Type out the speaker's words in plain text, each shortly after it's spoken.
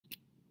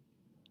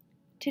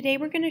Today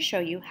we're going to show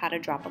you how to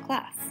drop a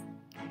class.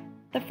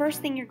 The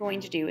first thing you're going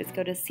to do is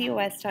go to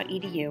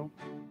cos.edu,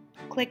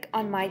 click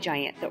on My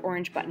Giant, the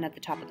orange button at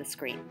the top of the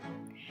screen.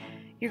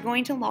 You're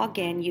going to log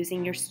in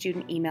using your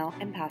student email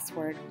and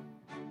password,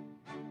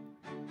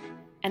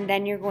 and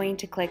then you're going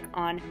to click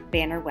on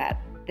Banner Web,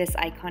 this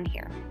icon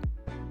here.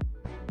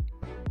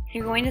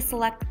 You're going to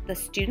select the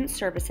Student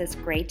Services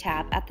gray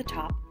tab at the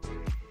top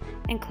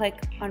and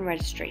click on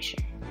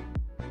Registration.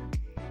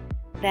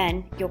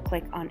 Then you'll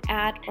click on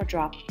Add or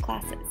Drop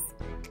Classes.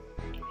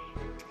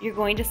 You're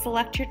going to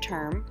select your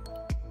term.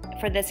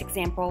 For this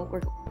example,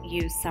 we'll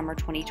use Summer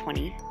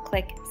 2020.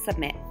 Click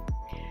Submit.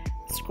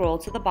 Scroll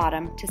to the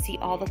bottom to see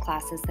all the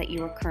classes that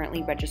you are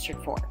currently registered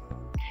for.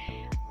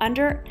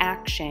 Under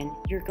Action,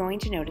 you're going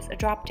to notice a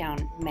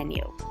drop-down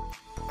menu.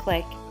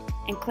 Click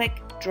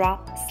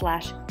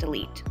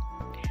Drop/Delete.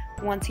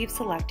 Once you've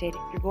selected,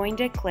 you're going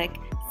to click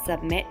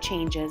Submit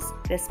Changes,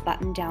 this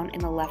button down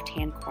in the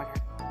left-hand corner.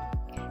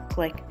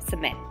 Click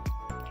Submit.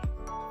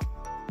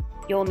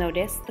 You'll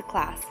notice the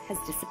class has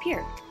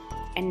disappeared,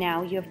 and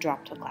now you have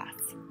dropped the class.